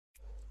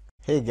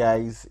Hey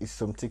guys, it's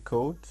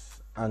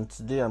Codes, and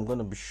today I'm going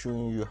to be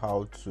showing you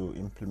how to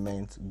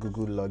implement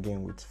Google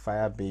login with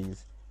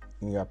Firebase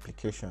in your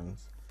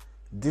applications.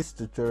 This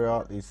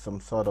tutorial is some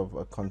sort of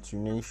a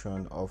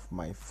continuation of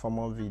my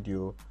former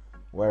video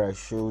where I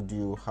showed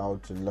you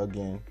how to log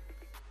in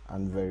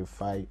and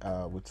verify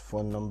with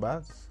phone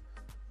numbers,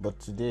 but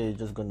today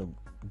just going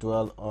to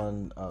dwell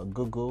on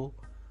Google.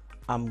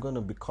 I'm going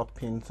to be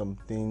copying some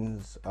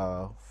things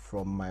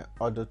from my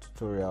other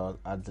tutorial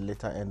at the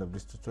later end of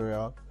this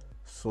tutorial,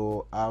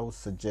 so I'll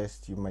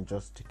suggest you might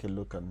just take a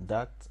look at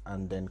that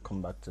and then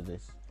come back to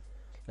this.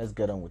 Let's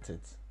get on with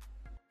it.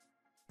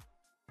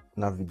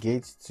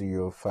 Navigate to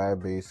your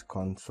Firebase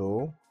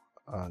console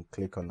and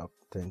click on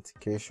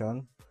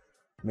Authentication.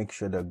 Make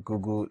sure that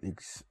Google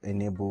is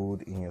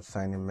enabled in your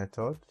sign-in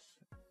methods.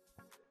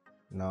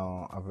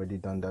 Now I've already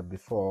done that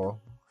before,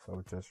 so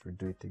I'll just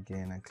redo it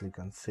again and click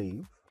on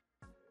Save.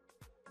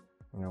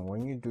 Now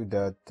when you do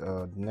that,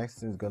 the next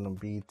thing is going to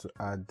be to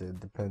add the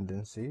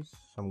dependencies.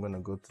 So I'm going to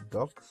go to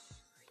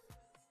Docs,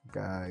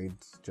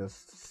 Guides,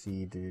 just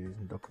see the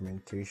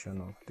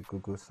documentation of the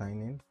Google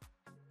sign-in,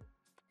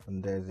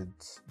 and there's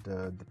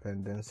the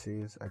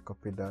dependencies. I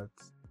copy that,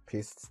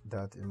 paste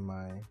that in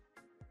my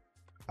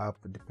app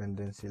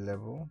dependency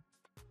level.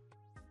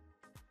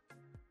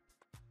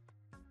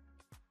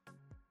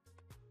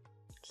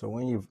 So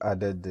when you've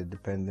added the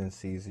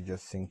dependencies, you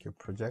just sync your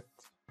project.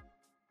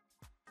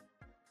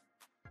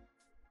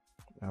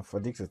 Now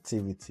for this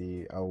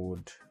activity, I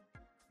would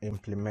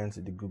implement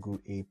the Google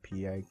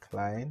API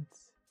client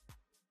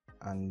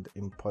and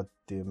import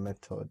the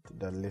method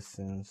that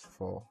listens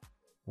for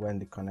when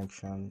the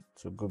connection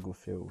to Google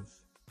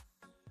fails.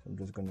 So I'm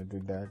just going to do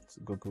that.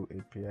 Google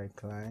API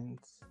client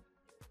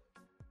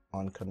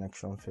on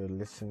connection fail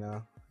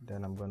listener.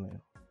 Then I'm going to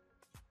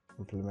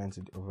implement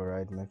the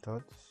override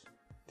methods.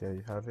 There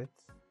you have it.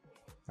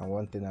 And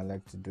one thing I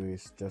like to do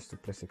is just to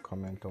place a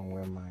comment on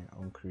where my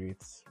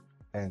onCreate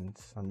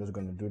ends. I'm just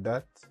going to do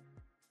that.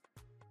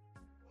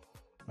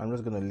 I'm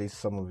just going to list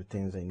some of the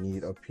things I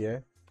need up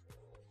here.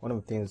 One of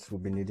the things we'll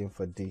be needing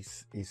for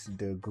this is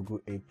the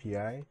Google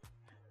API,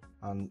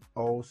 and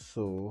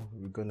also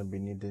we're going to be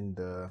needing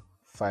the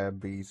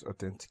Firebase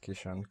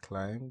Authentication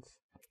client.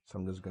 So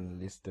I'm just going to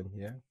list them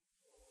here.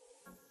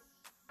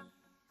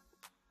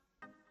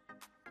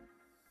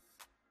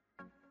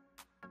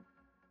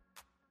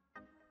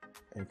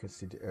 And you can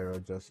see the error,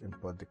 just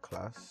import the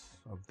class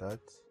of that.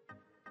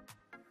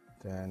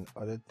 Then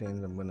other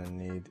things I'm going to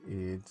need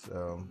is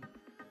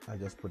I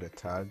just put a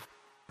tag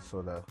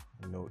so that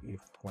I know if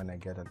when I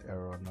get an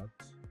error or not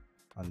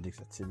on this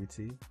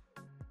activity,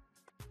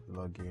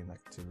 login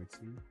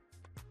activity.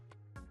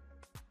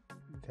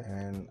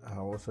 Then I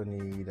also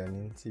need an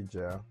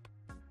integer.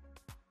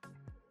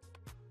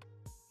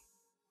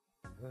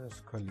 Let's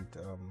call it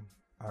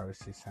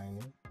RC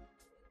signing.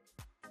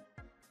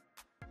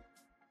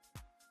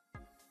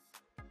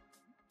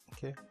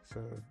 Okay,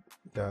 so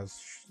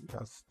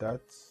that's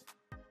that.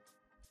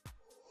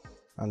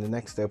 And the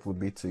next step would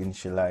be to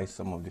initialize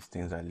some of these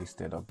things I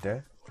listed up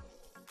there.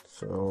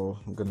 So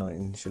I'm gonna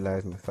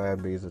initialize my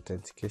Firebase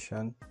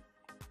Authentication.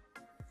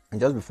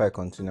 And just before I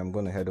continue, I'm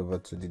gonna head over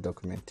to the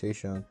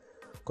documentation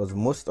because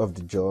most of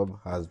the job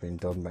has been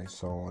done by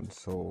someone.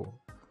 So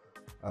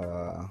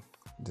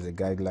there's a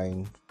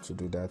guideline to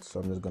do that.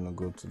 So I'm just gonna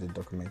go to the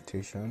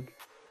documentation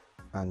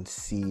and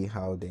see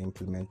how they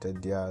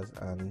implemented theirs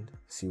and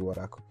see what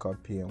I could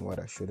copy and what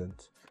I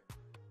shouldn't.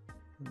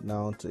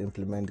 Now to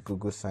implement the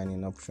Google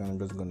sign-in option, I'm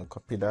just going to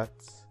copy that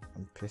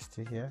and paste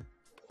it here.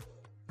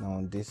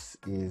 Now this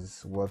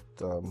is what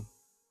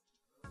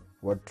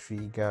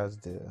triggers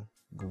the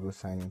Google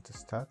sign-in to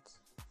start.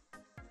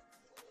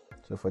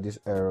 So for this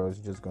error, it's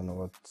just going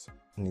to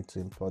need to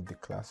import the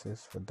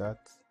classes for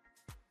that.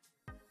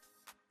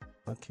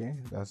 Okay,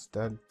 that's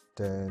that.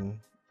 Then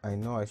I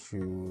know I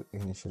should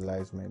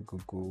initialize my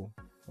Google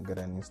and get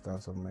an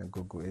instance of my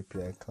Google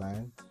API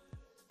client.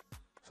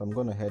 So I'm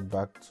going to head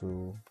back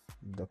to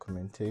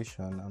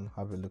documentation and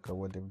have a look at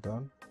what they've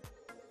done.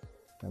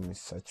 Let me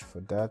search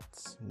for that.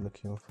 I'm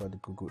looking for the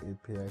Google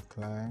API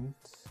client.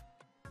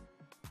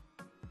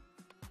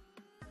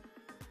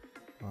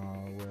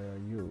 Where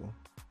are you?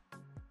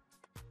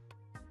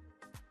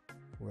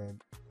 Where?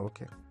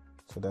 Okay,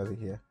 so that's it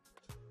here.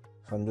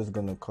 So I'm just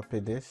going to copy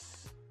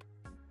this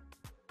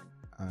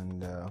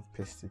and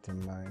paste it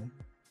in my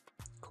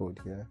code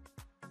here.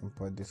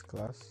 Import this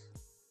class.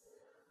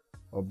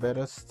 Or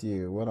better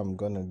still, what I'm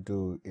gonna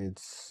do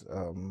is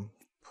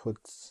put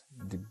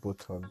the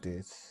both of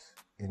this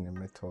in a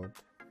method.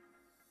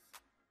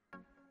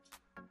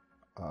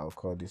 I'll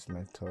call this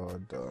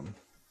method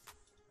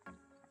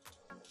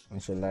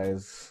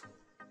initialize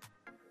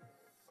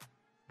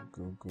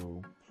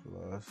Google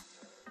plus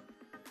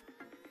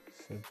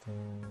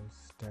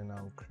settings. Then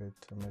I'll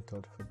create a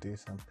method for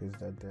this and paste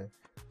that there.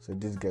 So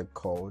this get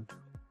called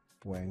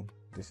when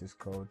this is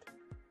called.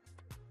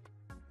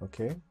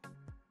 Okay.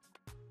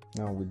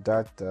 Now with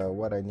that,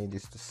 what I need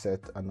is to set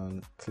an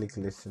on-click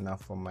listener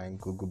for my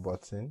Google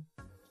button.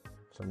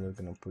 So I'm just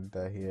going to put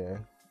that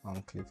here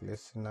unclick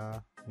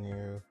listener,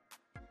 new,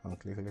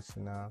 unclick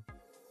listener.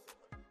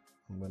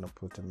 I'm going to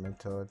put a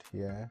method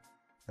here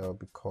that will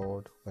be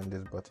called when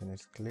this button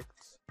is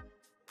clicked.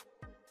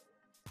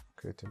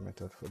 Create a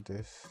method for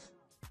this.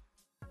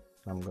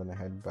 I'm going to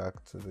head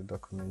back to the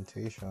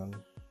documentation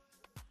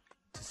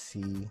to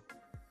see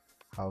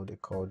how they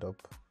called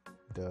up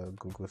the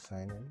Google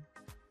sign-in.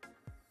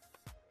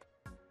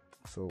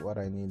 So what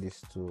I need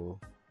is to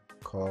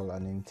call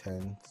an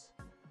intent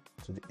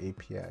to the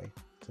API,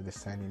 to the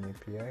sign-in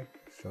API.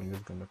 So I'm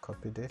just going to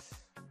copy this.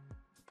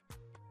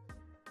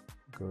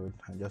 Good.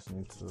 I just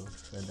need to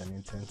send an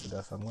intent to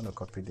that. So I'm going to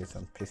copy this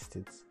and paste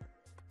it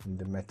in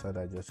the method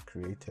I just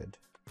created.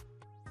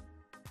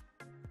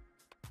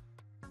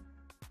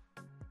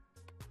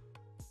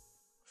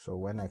 So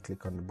when I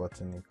click on the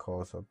button, it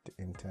calls up the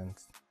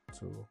intent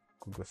to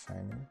Google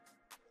sign-in.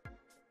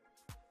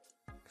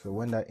 So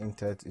when that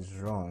intent is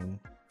run,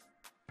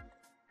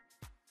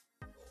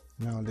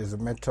 now there's a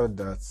method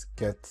that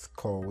gets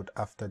called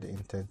after the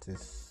intent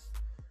is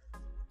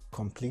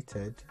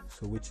completed.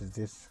 So which is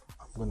this?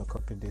 I'm going to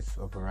copy this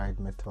override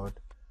method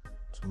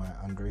to my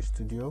Android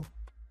Studio.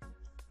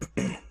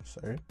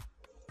 Sorry.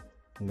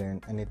 And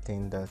then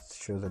anything that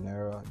shows an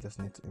error, I just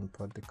need to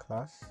import the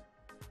class.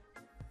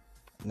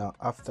 Now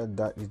after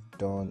that is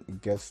done,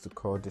 it gets to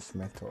call this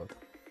method.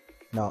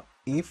 Now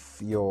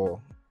if your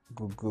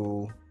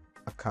Google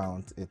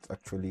account is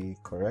actually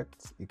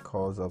correct, it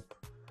calls up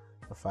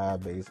a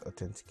Firebase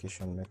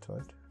authentication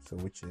method, so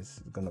which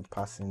is going to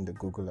pass in the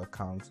Google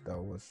account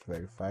that was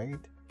verified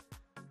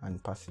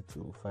and pass it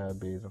to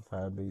Firebase, and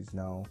Firebase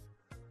now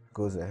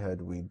goes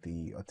ahead with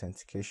the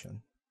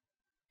authentication.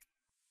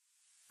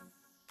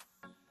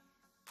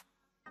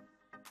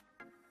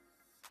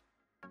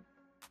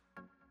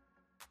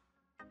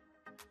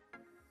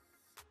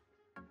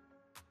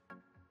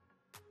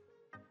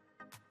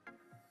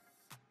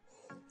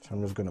 So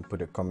I'm just going to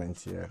put a comment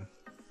here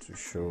to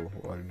show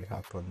what really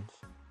happens.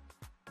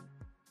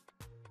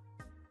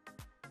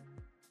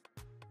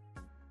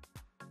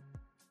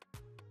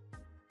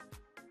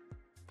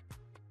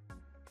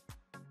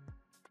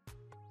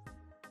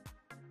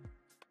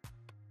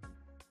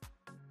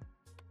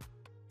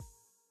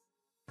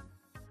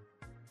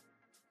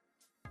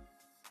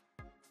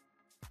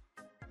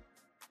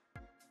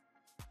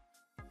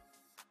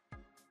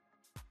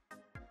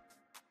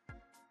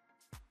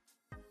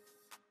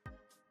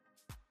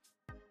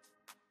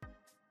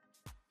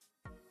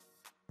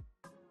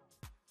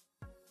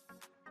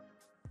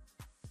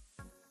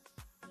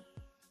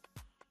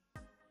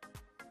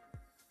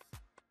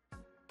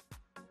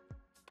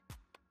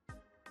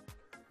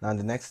 Now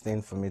the next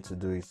thing for me to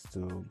do is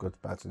to go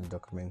back to the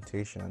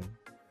documentation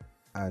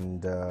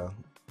and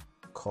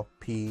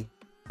copy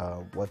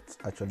what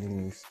actually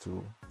needs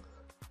to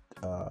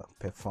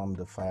perform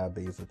the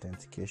Firebase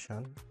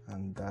authentication,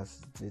 and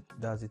that's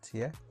it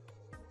here.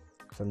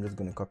 So I'm just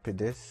going to copy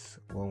this.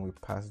 When we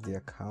pass the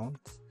account,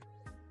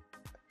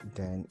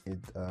 then it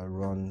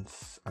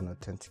runs an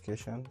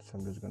authentication. So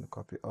I'm just going to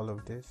copy all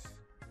of this,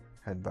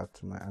 head back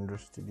to my Android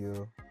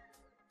Studio,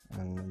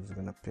 and I'm just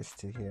going to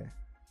paste it here.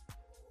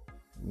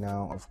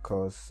 Now of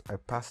course I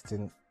passed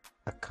in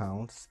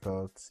account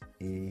spelled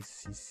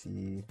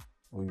ACCOUNT,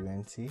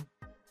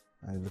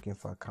 and looking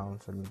for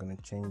account, so I'm going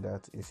to change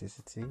that to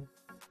ACCT.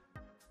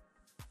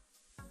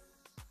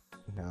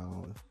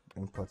 Now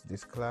import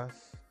this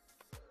class,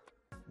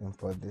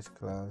 import this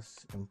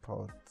class,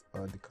 import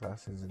all the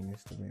classes it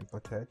needs to be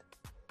imported.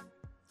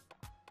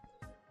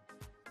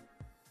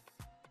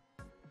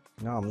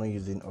 Now I'm not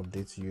using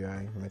update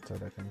UI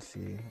method, I can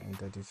see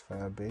under this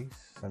Firebase,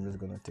 so I'm just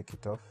going to take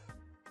it off.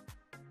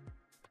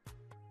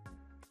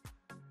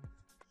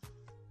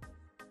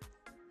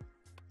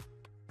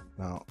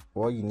 Now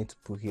what you need to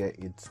put here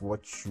is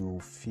what you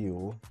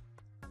feel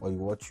or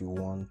what you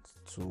want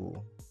to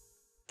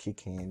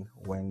kick in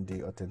when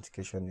the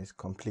authentication is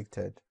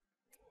completed.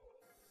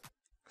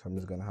 So I'm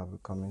just going to have a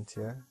comment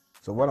here.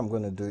 So what I'm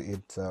going to do is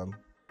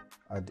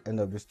at the end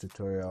of this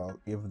tutorial,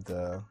 if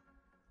the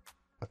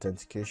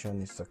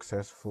authentication is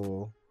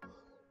successful,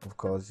 of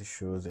course it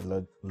shows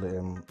a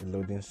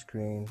loading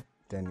screen,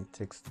 then it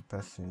takes the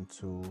person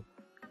to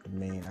the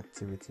main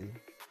activity.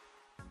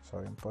 So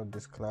I import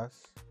this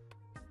class.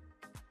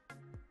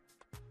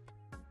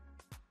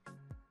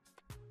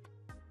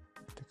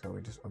 Take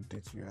away this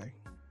update UI.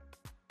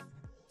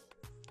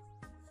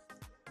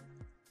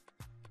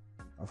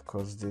 Of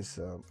course this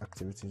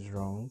activity is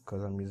wrong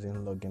because I'm using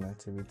login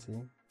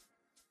activity.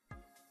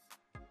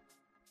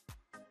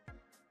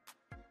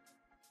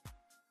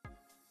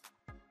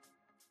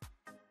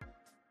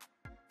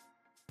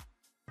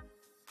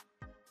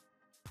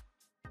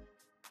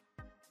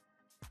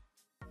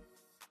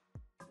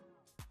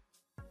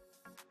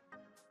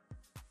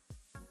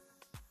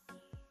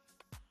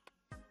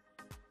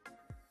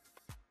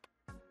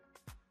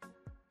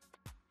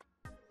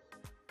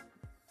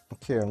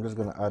 Okay, I'm just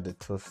going to add a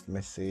toast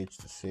message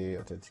to say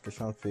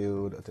authentication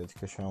failed,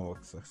 authentication was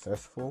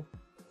successful.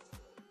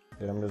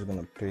 Then I'm just going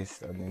to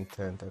paste an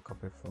intent I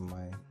copied from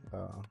my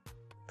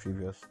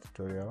previous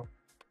tutorial.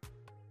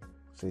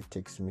 so it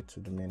takes me to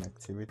the main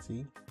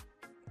activity.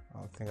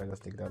 I think I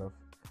just take that off.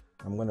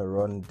 I'm going to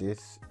run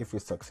this. If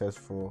it's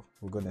successful,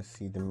 we're going to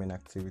see the main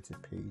activity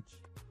page.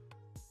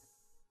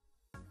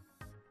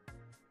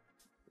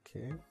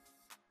 Okay,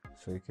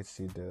 so you can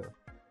see the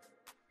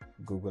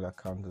Google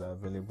accounts that are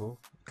available.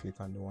 Click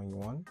on the one you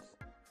want.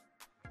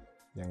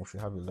 Then we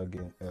should have a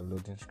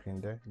loading screen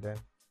there. Then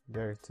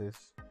there it is.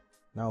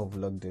 Now we've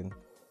logged in.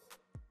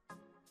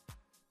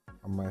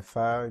 On my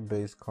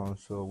Firebase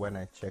console, when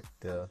I check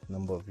the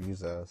number of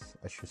users,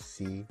 I should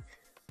see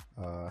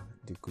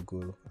the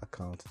Google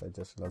account that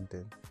just logged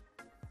in.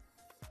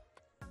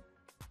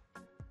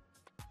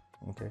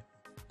 Okay,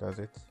 that's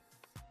it.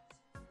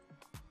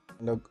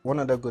 One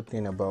other good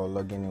thing about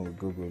logging in with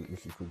Google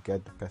is you could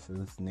get the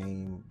person's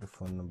name, the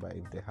phone number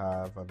if they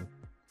have, and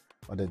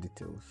other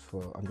details.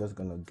 So I'm just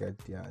gonna get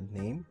their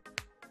name.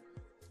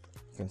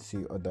 You can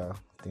see other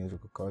things we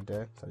could call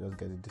there. So I just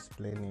get the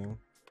display name.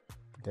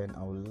 Then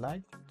I would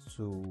like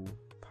to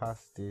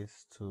pass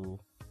this to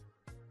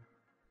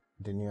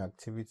the new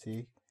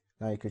activity.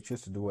 Now you could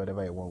choose to do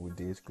whatever you want with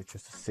this. You could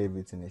choose to save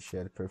it in a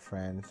shared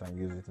preference and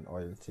use it in all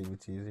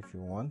activities if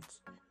you want.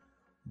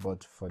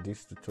 But for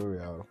this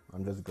tutorial,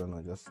 I'm just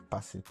gonna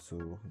pass it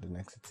to the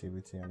next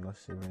activity. I'm not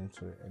saving it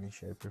to any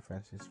shared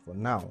preferences for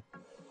now.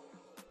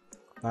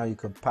 Now you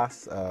can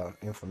pass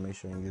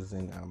information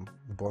using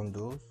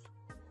bundles.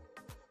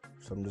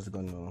 So I'm just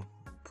gonna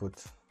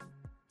put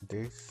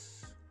this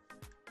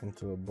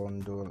into a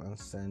bundle and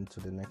send to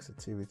the next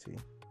activity.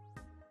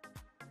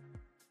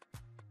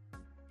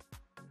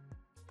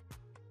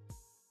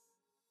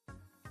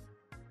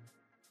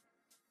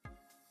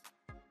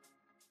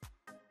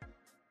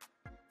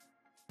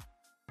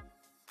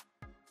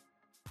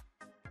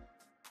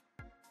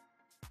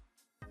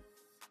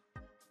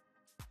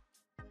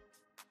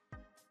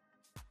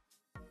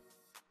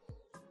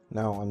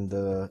 Now on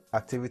the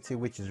activity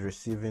which is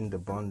receiving the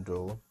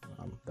bundle,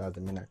 that's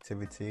the main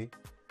activity,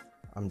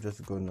 I'm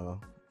just gonna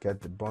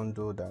get the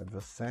bundle that I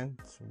just sent,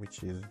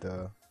 which is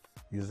the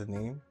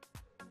username.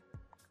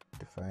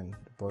 Define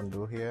the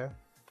bundle here.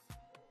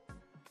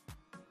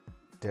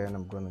 Then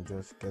I'm gonna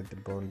just get the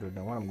bundle.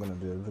 Now what I'm gonna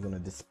do is I'm gonna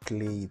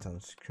display it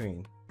on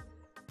screen.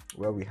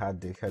 Where we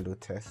had the hello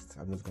test,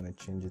 I'm just gonna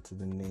change it to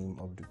the name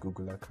of the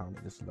Google account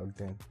I just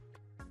logged in.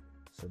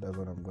 So that's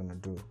what I'm gonna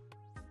do.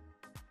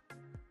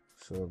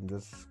 So I'm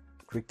just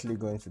quickly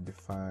going to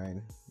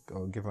define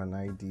or give an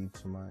ID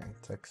to my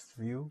text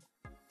view,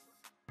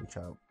 which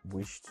I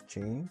wish to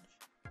change.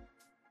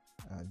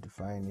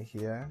 Define it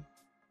here.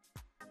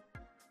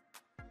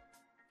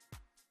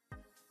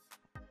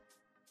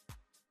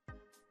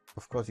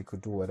 Of course, you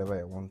could do whatever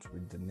you want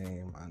with the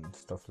name and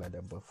stuff like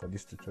that, but for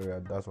this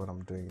tutorial, that's what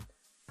I'm doing.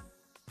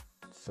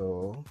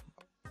 So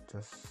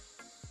just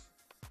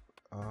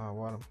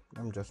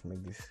let me just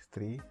make this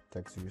 3,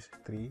 text view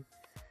 3.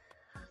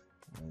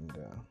 And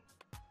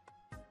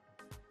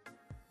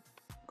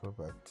go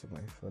back to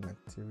my phone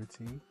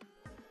activity.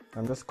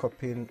 I'm just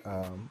copying.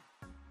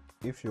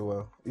 If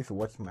you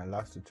watched my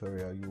last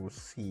tutorial, you will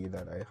see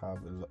that I have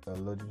a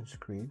loading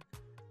screen.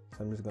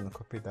 So I'm just going to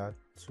copy that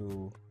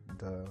to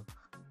the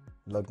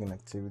login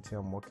activity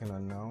I'm working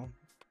on now.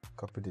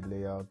 Copy the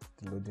layout,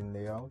 the loading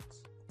layout.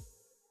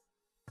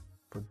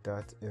 Put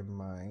that in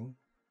my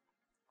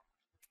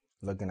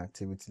login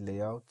activity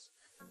layout.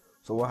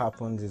 So what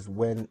happens is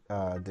when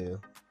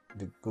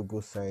the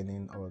Google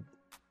sign-in or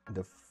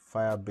the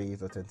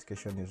Firebase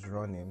authentication is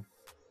running,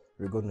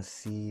 we're going to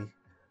see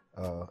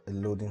a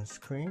loading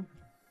screen,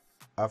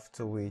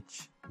 after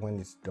which, when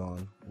it's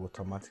done, will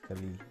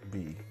automatically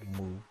be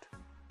moved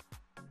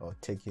or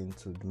taken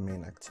to the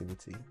main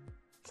activity.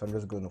 So I'm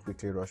just going to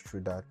quickly rush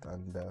through that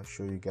and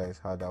show you guys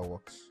how that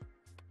works.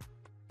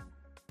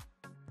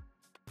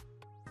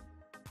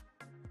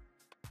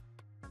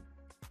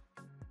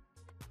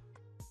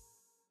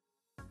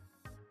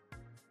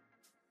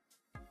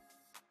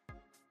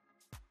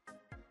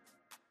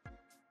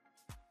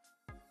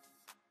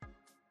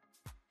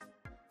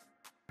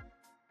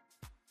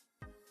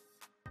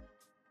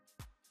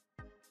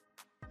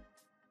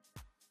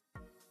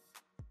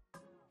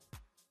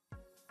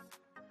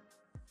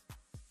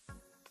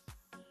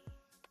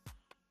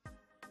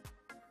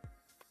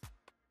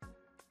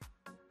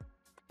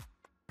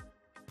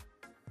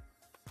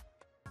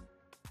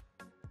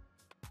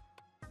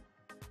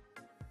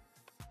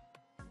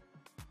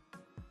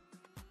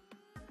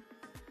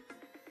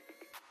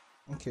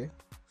 Okay,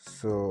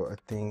 so I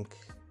think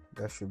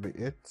that should be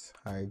it.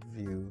 Hide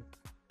view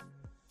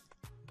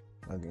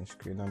login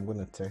screen. I'm going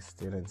to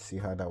test it and see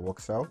how that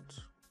works out.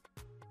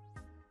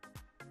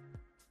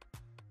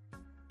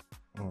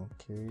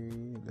 Okay,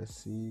 let's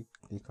see.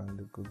 Click on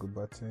the Google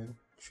button,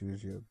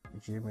 choose your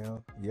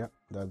Gmail. Yeah,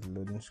 that's the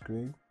loading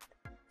screen,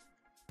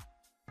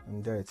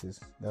 and there it is.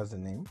 That's the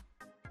name.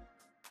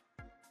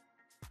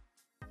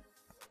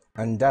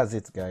 And that's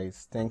it,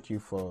 guys. Thank you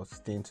for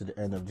staying to the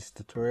end of this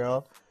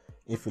tutorial.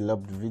 If you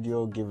loved the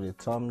video, give it a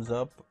thumbs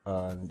up,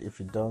 and if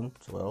you don't,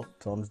 well,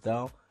 thumbs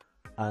down.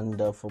 And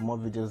for more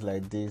videos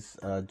like this,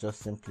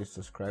 just simply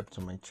subscribe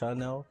to my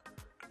channel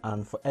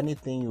And for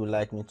anything you would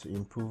like me to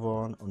improve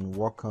on and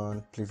work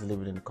on, please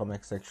leave it in the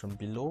comment section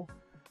below.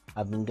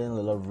 I've been getting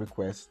a lot of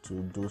requests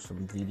to do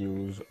some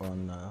videos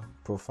on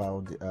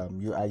profile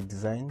UI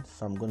design,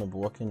 so I'm going to be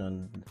working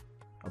on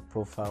a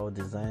profile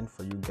design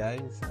for you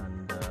guys,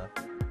 and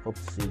hope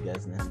to see you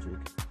guys next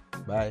week.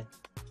 Bye.